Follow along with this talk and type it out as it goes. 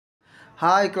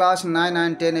Hi class 9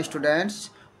 and 10 students.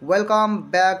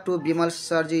 Welcome back to Bimal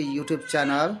Sarji YouTube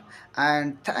channel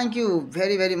and thank you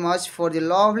very much for the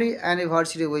lovely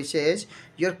anniversary wishes.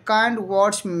 Your kind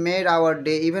words made our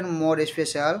day even more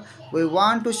special. We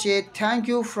want to say thank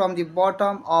you from the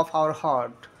bottom of our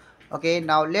heart. Okay,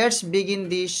 now let's begin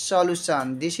the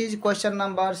solution. This is question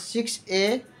number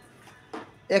 6a,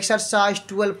 exercise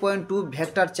 12.2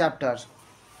 vector chapter.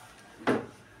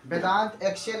 Vedant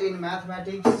excel in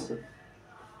mathematics,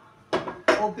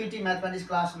 OPT Mathematics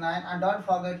class 9, and don't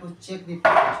forget to check the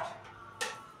playlist.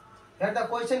 Here the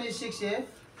question is 6a.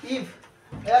 If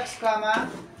x comma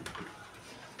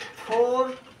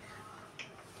 4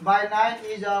 by 9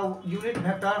 is a unit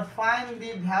vector, find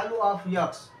the value of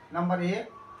x. Number A.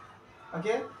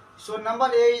 Okay. So number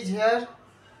A is here.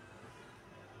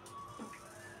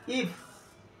 If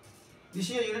this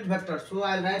is a unit vector, so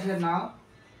I'll write here now.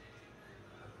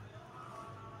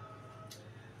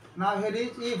 Now here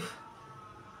is if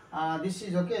this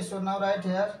is okay. So now write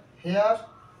here. Here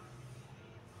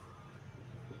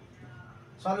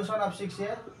solution of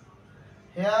 6a.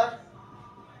 Here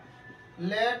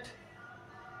let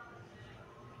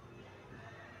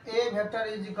A vector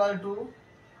is equal to,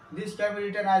 this can be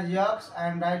written as x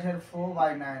and write here 4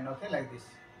 by 9, okay, like this.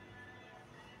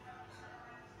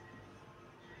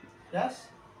 Yes.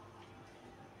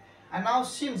 And now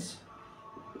since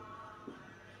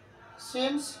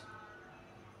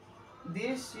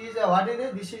this is a, what is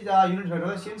it? This is a unit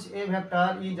vector. Since A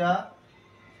vector is a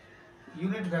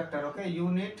unit vector, okay,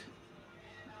 unit.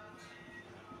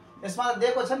 यसमा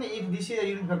दिएको छ नि if this is a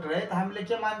unit vector है त हामीले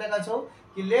के मान्देका छौ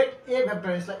कि let A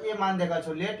vector, यसलाई A मान्देका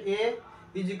छौ, let A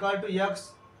is equal to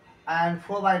x and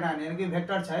 4 by 9 यानी कि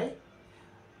भेक्टर छ है।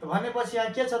 त भनेपछि यहाँ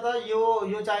के छ त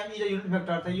यो चाहिँ इज अ युनिट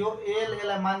भेक्टर, त यो A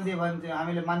लाई मान्दिए भने चाहिँ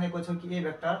हामीले मानेको छौ कि A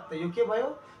भेक्टर, त यो के भयो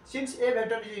since A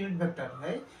vector is unit vector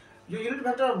है। यो युनिट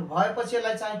भेक्टर भएपछि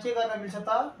यसलाई चाहिँ के गर्न मिल्छ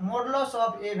त modulus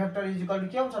of A vector is equal to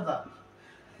के हुन्छ त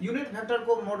युनिट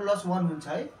भेक्टरको मोडुलस 1 हुन्छ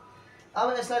है।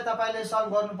 अब यसलाई तपाईले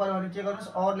सल्भ गर्नु पर्यो भने के गर्नुस्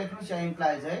और लेख्नुस् या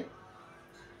इम्प्लाइज है।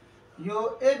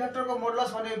 यो A भेक्टरको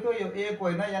मोडुलस भनेको यो A को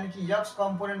हैन, यानी कि x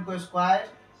कम्पोनेन्टको स्क्वायर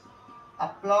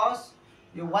प्लस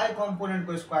यो y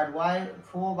कम्पोनेन्टको स्क्वायर y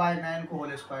 4 by 9 को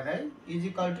होल स्क्वायर है इज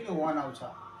इक्वल टु यो 1 आउँछ।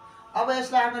 अब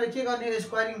यसलाई हामीले के गर्ने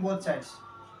squaring both sides,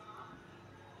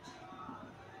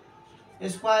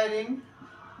 squaring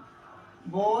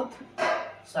both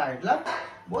side ल।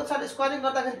 बोथ साइड स्क्वायरिङ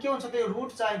गर्दाखेरि के हुन्छ त यो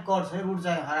रुट चाहिँ कट छ, रुट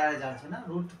चाहिँ हराएर जान्छ हैन,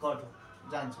 रुट कट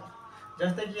जान्छ।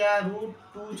 जस्तै कि यहाँ रुट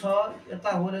 2 छ,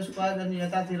 यता होल स्क्वायर गर्ने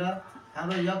यतातिर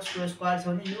हाम्रो x को स्क्वायर छ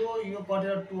भने यो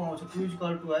कटेर 2 आउँछ, 2 इज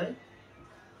इक्वल टु है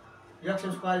x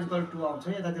स्क्वायर इक्वल 2 आउँछ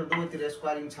यतातिर दुवैतिर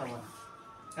स्क्वायरिङ छ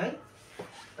भने है।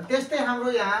 त्यस्तै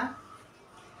हाम्रो यहाँ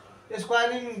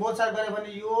स्क्वायरिङ बोथ साइड गरे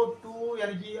भने यो 2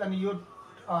 यानी कि अनि यो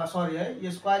सरी है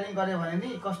यो स्क्वायरिङ गरे भने नि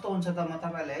कस्तो हुन्छ त म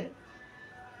तपाईलाई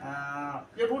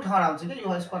यो रुट हराउँछ के,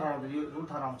 यो स्क्वायर हराउँछ, यो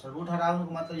रुट हराउँछ। रुट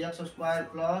हराउनुको मतलब x स्क्वायर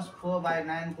प्लस 4 by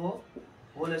 9 को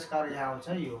होल स्क्वायर यहाँ आउँछ,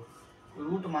 यो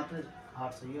रुट मात्र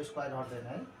हट्छ, यो स्क्वायर हट्दैन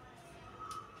है।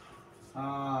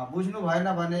 बुझ्नु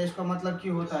भएन भने यसको मतलब के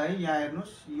हो त है, यहाँ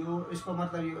हेर्नुस् यो यसको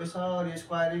मतलब यो यसरी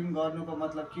स्क्वायरिङ गर्नुको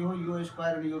मतलब के हो, यो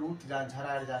स्क्वायर अनि यो रुट जान्छ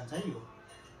हराएर जान्छ है यो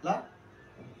ल।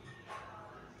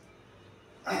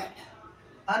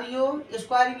 अनि यो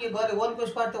स्क्वायरिङ यो गरे 1 को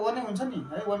स्क्वायर त 1 नै हुन्छ नि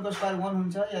है, 1 को स्क्वायर 1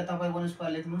 हुन्छ, या तपाई 1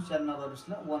 स्क्वायर लेख्नुस् या नगर्नुस्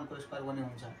ल, 1 को स्क्वायर 1 नै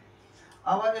हुन्छ।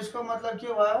 अब यसको मतलब के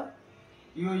भयो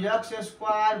यो x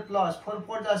स्क्वायर प्लस 4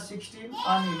 4 जा 16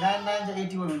 अनि 9 9 जा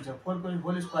 81 हुन्छ, 4 को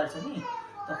होल स्क्वायर छ नि,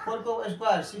 त 4 को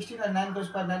स्क्वायर 16 अनि 9 को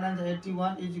स्क्वायर 9 9 जा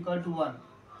 81 इज इक्वल टु 1।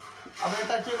 अब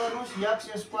यता के गर्नुस् x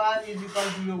square is equal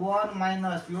to यो 1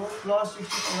 माइनस यो प्लस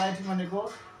 16 राइटिङ भनेको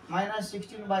माइनस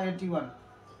 16 by 81,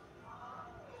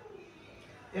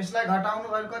 यसलाई घटाउनु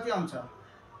भयो कति आउँछ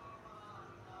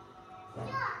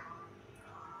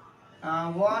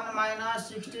 1 minus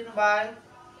 16 by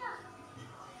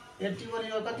 81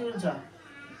 यो कति हुन्छ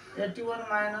 81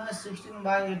 minus 16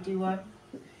 by 81,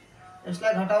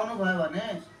 यसलाई घटाउनु भयो भने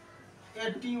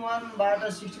 81 बाट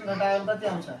 16 घटायो कति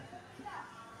आउँछ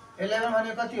 11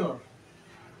 भने कति हो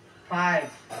 5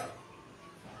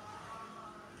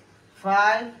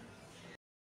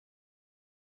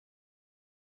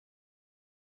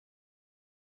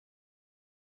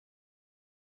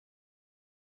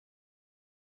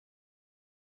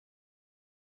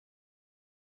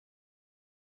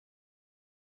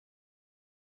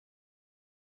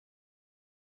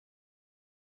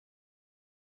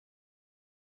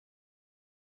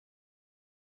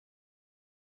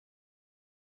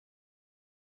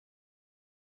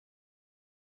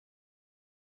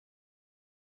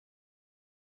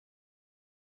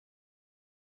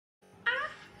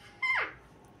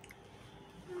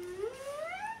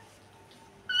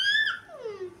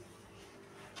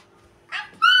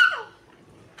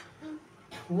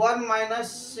 1 minus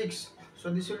 6, so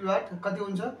this will be what, कति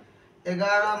हुन्छ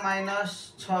 11 minus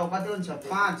 6 कति हुन्छ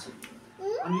 5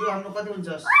 अनि यो हाम्रो कति हुन्छ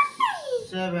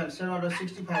 7 7 out of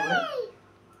 65 है,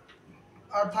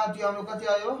 अर्थात यो हाम्रो कति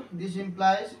आयो, this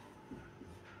implies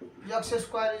x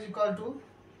square is equal two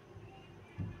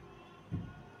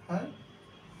है,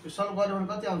 यो सल्भ गर्यो भने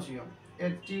कति आउँछ यो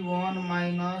 81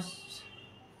 minus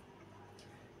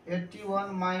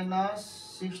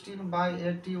 16 by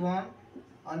 81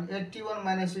 अनि 81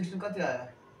 minus 16 कति आयो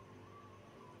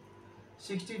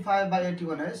 65 by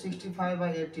 81 है, 65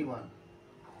 by 81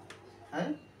 है,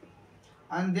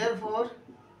 and therefore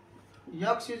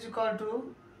x is equal to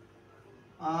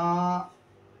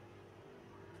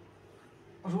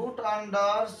root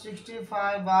under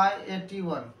 65 by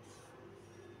 81,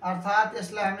 अर्थात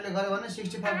यसलाई हामीले गर्यो भने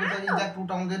 65 को त एक्ज्याक्ट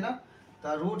रुट आउँदैन त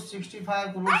रुट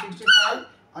 65 को रुट 65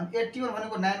 अनि 81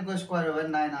 भनेको 9 को स्क्वायर हो भने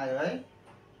 9 आयो है,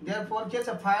 therefore के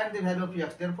छ find the value of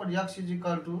x, therefore x is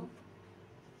equal to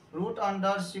root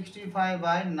under 65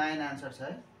 by 9 answer छ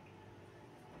है।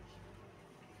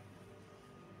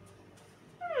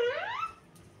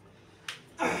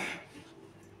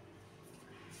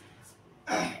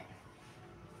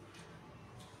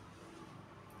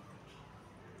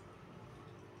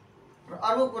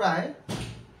 अर्को कुरा है,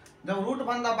 जब रुट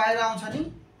भन्दा बाहिर आउँछ नि,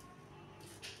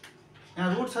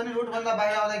 यहाँ रुट छ नि, रुट भन्दा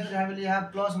बाहिर आउँदाखेरि हामीले यहाँ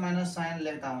प्लस माइनस साइन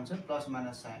लेख्दा हुन्छ, प्लस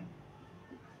माइनस साइन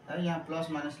है, यहाँ प्लस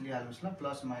माइनस लिइहाल्नुस् ल,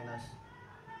 प्लस माइनस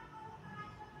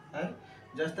है,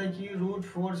 जस्तै कि रुट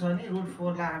 4 छ नि, रुट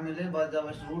 4 लाई हामीले जब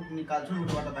रुट निकाल्छौँ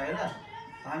रुटबाट बाहिर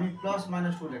हामी प्लस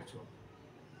माइनस 2 लेख्छौँ,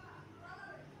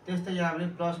 त्यस्तै यहाँ हामीले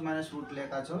प्लस माइनस रुट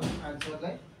लेखेका छौँ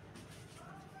आन्सरलाई।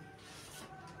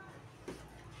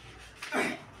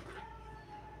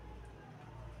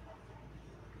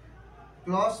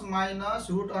 Plus minus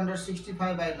route under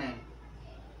 65 by 9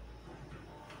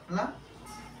 ल,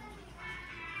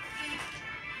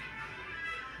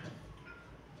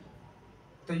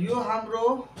 तो यो हाम्रो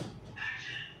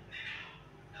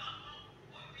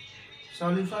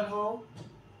सल्युसन हो।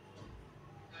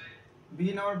 बी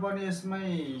नंबर पनि यसमै,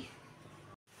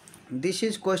 this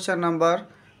is question number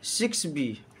 6b।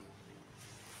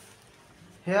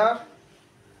 here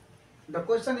the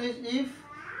question is if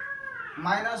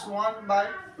 -1 by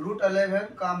root 11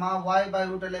 comma y by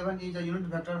root 11 is a unit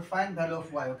vector, find value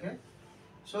of y. Okay,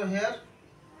 so here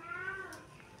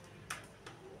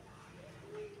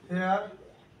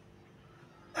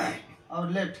or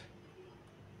let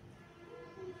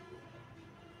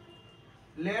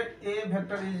a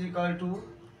vector is equal to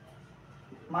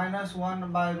 -1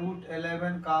 by root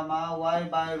 11 comma y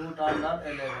by root under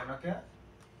 11. Okay,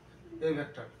 a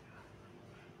vector,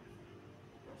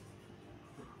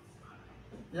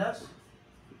 yes,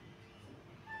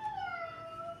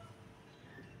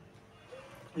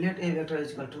 let a vector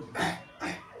is equal to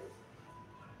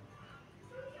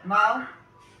now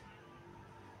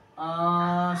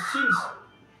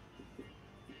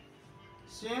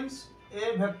since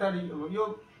a vector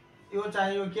यो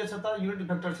चाहिँ यो के छ त unit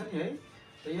vector छ नि है,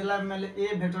 त यसलाई मैले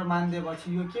a भेक्टर मानिदिएपछि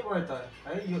यो के भयो त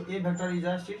है, यो a vector is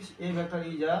a, since a vector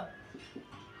is a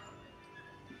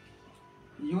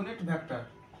unit vector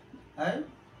है,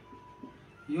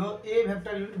 यो a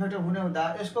भेक्टर युनिट भेक्टर हुने हुँदा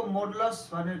यसको मोडुलस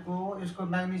भनेको यसको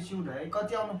म्याग्निट्युड है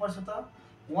कति आउनु पर्छ त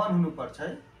 1 हुनु पर्छ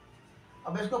है।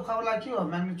 अब यसको फर्मुला के हो,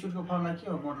 म्याग्निट्युड को फर्मुला के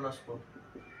हो मोडुलस को,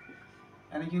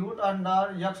 यानी कि रूट अंडर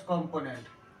x कम्पोनेन्ट।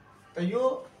 त यो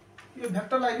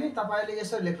भेक्टरलाई नि तपाईले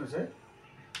यसरी लेख्नुस् है,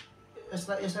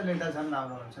 यसलाई यसरी लेख्दा झन्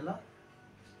राम्रो हुन्छ ल,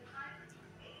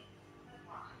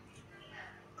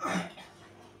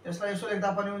 यसलाई यसो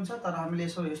लेख्दा पनि हुन्छ तर हामीले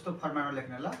यसो यस्तो फर्मुलामा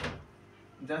लेख्ने ल,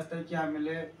 जस्तै कि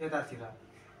हामीले यतातिर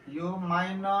यो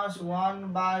 -1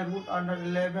 by root under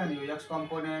 11 यो x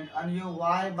कम्पोनेन्ट अनि यो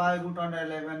y by root under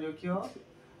 11 यो के हो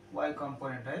y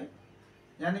कम्पोनेन्ट है,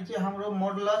 यानी कि हाम्रो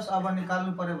मोडुलस अब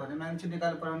निकाल्नु पर्यो भने म्याग्निट्युड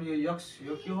निकाल्नु पर्यो भने यो x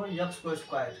यो के हो x को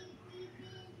स्क्वायर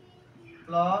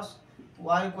प्लस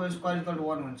y को स्क्वायर इक्वल टु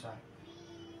 1 हुन्छ,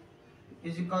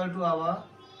 इज इक्वल टु अब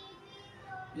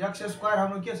x स्क्वायर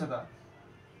हाम्रो के छ त,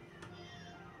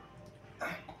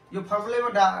 यो फर्मुलामा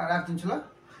राखिदिन्छु ल,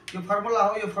 यो फर्मुला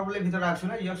हो, यो फर्मुला भित्र राख्छु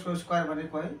न, x को स्क्वायर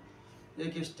भनेको है,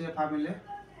 एक स्टेप हामीले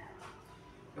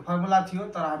यो फर्मुला थियो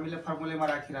तर हामीले फर्मुलामा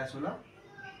राखिराछौँ ल,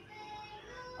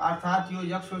 अर्थात यो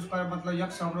x को स्क्वायर मतलब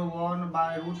x हाम्रो 1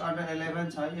 by root under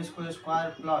 11 छ, यसको स्क्वायर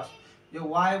प्लस यो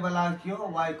y वाला के हो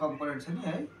y कम्पोनेन्ट छ नि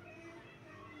है,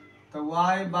 तो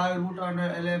y by root under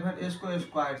 11 यसको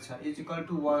स्क्वायर छ इज इक्वल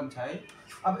टु 1 छ है।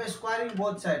 अब squaring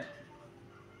both side,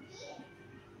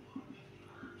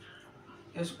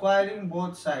 squaring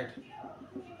both side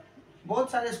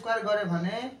square गरे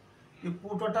भने यो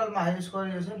टोटलमा है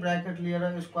स्क्वायर यो चाहिँ ब्राकेट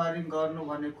लिएर स्क्वायरिङ गर्नु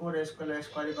भनेको र यसको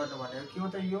स्क्वायरिङ गर्नु भनेको के हो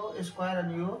त यो स्क्वायर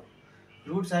अनि यो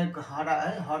रुट चाहिँ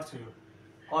हट छ यो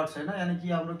कट छैन यानी कि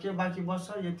हाम्रो के बाँकी बस्छ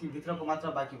यति भित्रको मात्र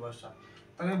बाँकी बस्छ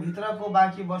तर यो भित्रको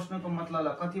बाँकी बस्नुको मतलब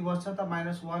कति बस्छ त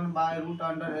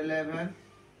 -1/√11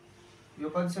 यो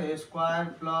कति छ स्क्वायर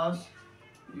प्लस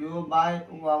यो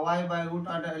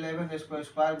y/√11 यसको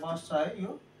स्क्वायर बस्छ है यो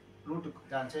रुट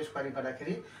जान्छ स्क्वायरिङ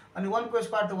गर्दाखेरि अनि 1 को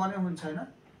स्क्वायर त 1 नै हुन्छ हैन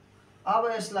अब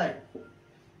यसलाई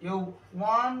यो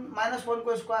 1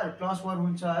 को स्क्वायर प्लस 1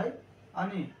 हुन्छ है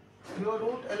अनि यो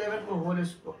 √11 को होल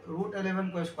 √11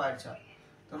 को स्क्वायर छ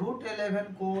त √11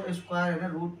 को स्क्वायर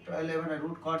हैन √11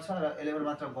 रुट कट छ र 11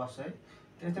 मात्र बस्छ है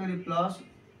त्यसैगरी प्लस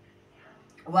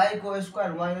y को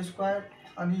स्क्वायर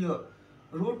अनि यो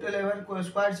 √11 को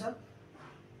स्क्वायर छ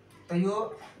त यो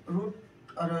रुट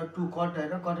र 2 कट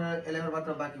हैन कटेर 11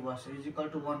 मात्र बाँकी बस्छ =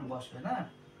 1 बस्छ हैन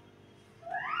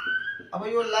अब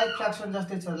यो लाइक फ्र्याक्सन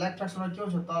जस्तै छ लाइक फ्र्याक्सनमा के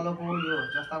हुन्छ तलको यो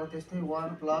जस्ताको त्यस्तै 1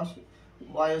 +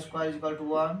 y² =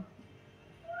 1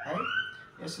 है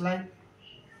यसलाई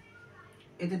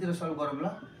यतितिर सल्भ गरौँ ल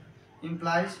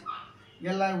इम्प्लाइज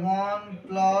यसलाई 1 +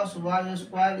 y² =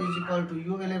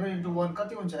 यो 11 * 1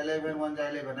 कति हुन्छ 11 1 जा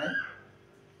 11 है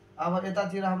अब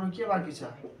यतातिर हाम्रो के बाँकी छ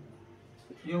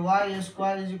यो y² =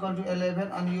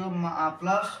 11 अनि यो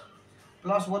प्लस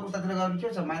 1 उतातिर गयो भने के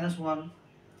हुन्छ -1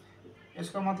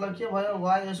 यसको मतलब के भयो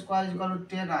y² =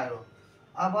 10 आयो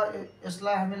अब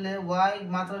यसलाई हामीले y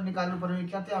मात्र निकाल्नु पर्यो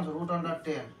कति आउँछ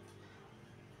 √10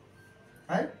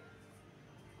 है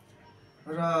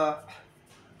र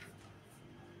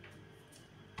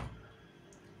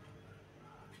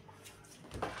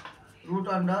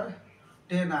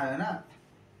 √10 आयो हैन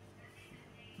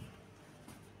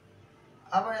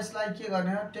अब यसलाई के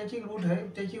गर्ने टेकिङ रुट है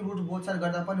टेकिङ रुट बोथ साइड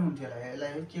गर्दा पनि हुन्थ्यो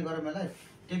यसलाई के गरौँ यसलाई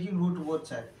टेकिङ रुट बोथ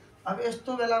साइड अब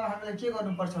यस्तो बेलामा हामीले के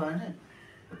गर्नुपर्छ भने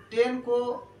 10 को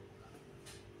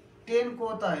त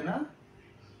हैन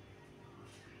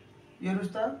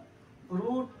हेर्नुस् त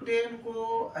 √10 को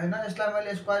हैन यसलाई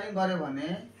मैले स्क्वायरिङ गरे भने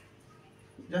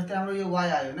जस्तै हाम्रो यो y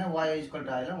आयो हैन y =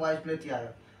 आयो y प्लस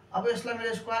आयो अब यसलाई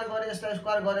मैले स्क्वायर गरे यसलाई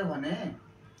स्क्वायर गरे भने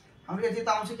हाम्रो यति त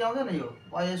आउँछ कि आउँदैन यो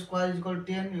y² =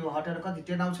 10 यो हटेर कति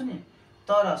 10 आउँछ नि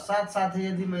तर साथसाथै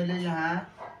यदि मैले यहाँ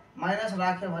माइनस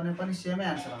राखे भने पनि सेमै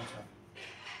आन्सर आउँछ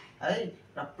है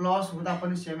र प्लस हुँदा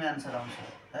पनि सेमै आन्सर आउँछ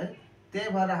है त्यही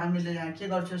भएर हामीले यहाँ के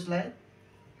गर्छौं यसलाई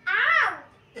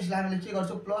हामीले के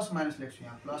गर्छौं प्लस माइनस लेख्छौं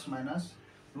यहाँ प्लस माइनस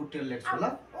 √10 लेख्छौं ल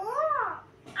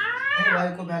y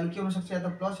को भ्यालु के हुन सक्छ या त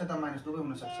प्लस या त माइनस दुवै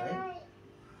हुन सक्छ है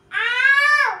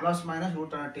प्लस माइनस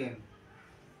 √10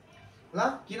 ल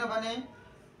किनभने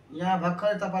यहाँ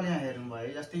भर्खरै तपाईले यहाँ हेर्नु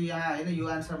भयो जस्तै यहाँ हैन यो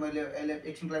आन्सर मैले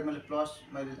एकछिनको लागि मैले प्लस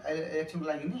मैले एकछिनको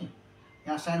लागि नि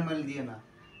यहाँ साइन मैले दिएन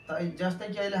त जस्तै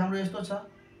कि अहिले हाम्रो यस्तो छ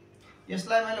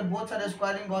यसलाई मैले बोथ साइड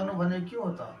स्क्वायरिङ गर्नु भनेको के हो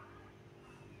त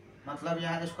मतलब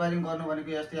यहाँ स्क्वायरिङ गर्नु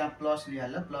भनेको जस्तै यहाँ प्लस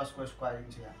लिहाल्यो प्लस को स्क्वायरिङ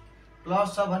छ यहाँ प्लस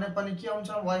छ भने पनि के हुन्छ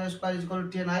y² =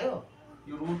 10 आयो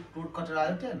यो रुट कटेर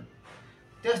आयो 10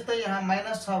 त्यस्तै यहाँ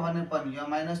माइनस छ भने पनि यो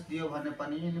माइनस दियो भने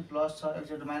पनि अनि प्लस छ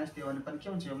एकचोटि माइनस दियो भने पनि के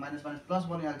हुन्छ यो माइनस प्लस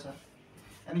बनिहाल्छ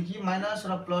यानी कि माइनस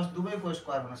र प्लस दुवैको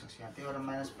स्क्वायर हुन सक्छ यहाँ त्यही भएर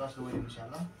माइनस प्लस दुवै हुन्छ ल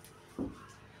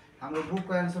हाम्रो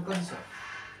बुकको आन्सर कति छ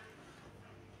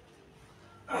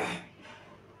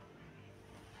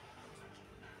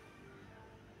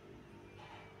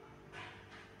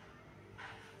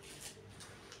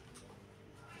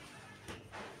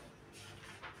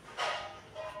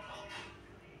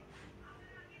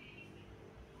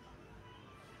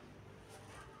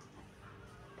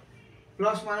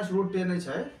प्लस माइनस √10 नै छ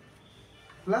है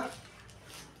ल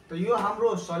त यो हाम्रो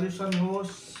सल्युसन हो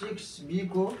 6b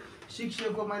को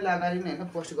 6a को मैले अगाडि नै हैन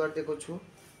पोस्ट गरिदिएको छु